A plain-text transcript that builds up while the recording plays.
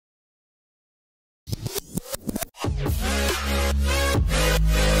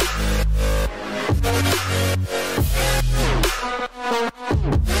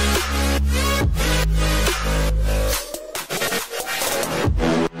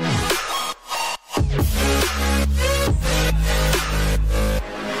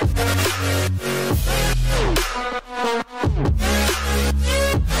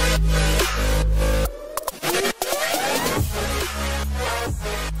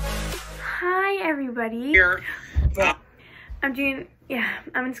everybody. I'm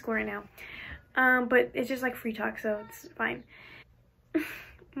in school right now. But it's just like free talk, so it's fine.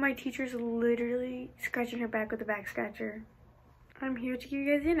 My teacher's literally scratching her back with a back scratcher. I'm here to give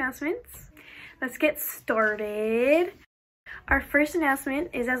you guys the announcements. Let's get started. Our first announcement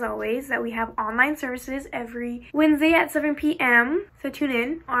is, as always, that we have online services every Wednesday at 7 p.m. So tune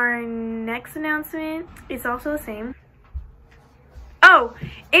in. Our next announcement is also the same. Oh,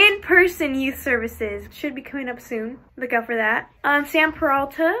 in-person youth services should be coming up soon. Look out for that. Sam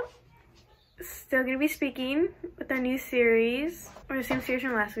Peralta still gonna be speaking with our new series, or the same series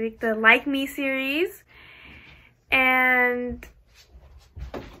from last week, the Like Me series. And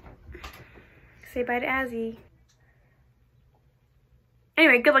say bye to Azzy.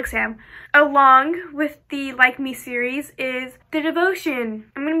 Anyway, good luck, Sam. Along with the Like Me series is the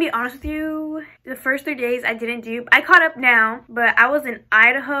devotion. I'm gonna be honest with you, the first 3 days I didn't do. I caught up now, but I was in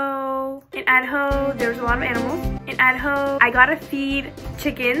Idaho. In Idaho, there was a lot of animals. In Idaho, I gotta feed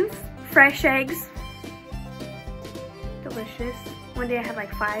chickens, fresh eggs. Delicious. One day I had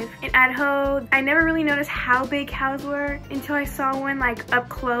like 5. In Idaho, I never really noticed how big cows were until I saw one like up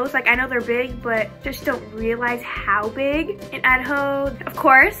close. Like, I know they're big, but just don't realize how big. In Idaho, of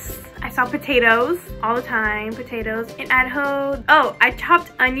course, I saw potatoes all the time, potatoes. In Idaho, oh, I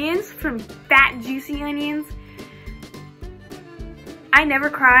chopped onions, some fat, juicy onions. I never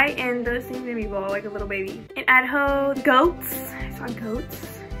cry, and those things made me bawl like a little baby. In Idaho, goats, I saw goats.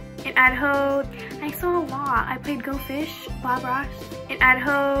 In Idaho, I saw a lot. I played Go Fish, Bob Ross. In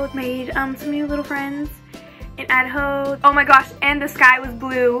Idaho, made some new little friends. In Idaho, oh my gosh, and the sky was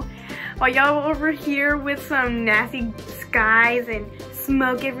blue. While y'all were over here with some nasty skies and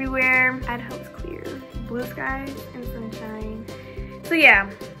smoke everywhere, Idaho was clear. Blue skies and sunshine. So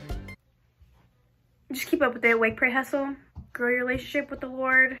yeah, just keep up with it. Wake, pray, hustle. Grow your relationship with the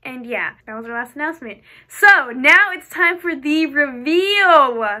Lord. And yeah, that was our last announcement. So now it's time for the reveal.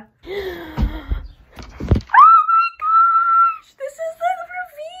 Oh my gosh, this is the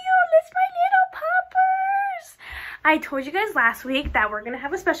reveal. It's my little poppers. I told you guys last week that we're gonna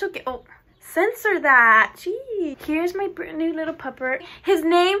have a special gift. Oh, censor that. Gee. Here's my brand new little pupper. His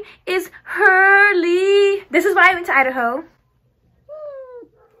name is Hurley. This is why I went to Idaho.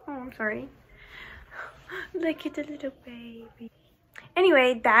 Oh, I'm sorry. Look at the little baby.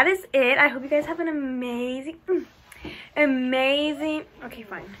 Anyway, that is it. I hope you guys have an amazing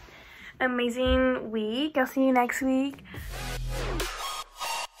week. I'll see you next week.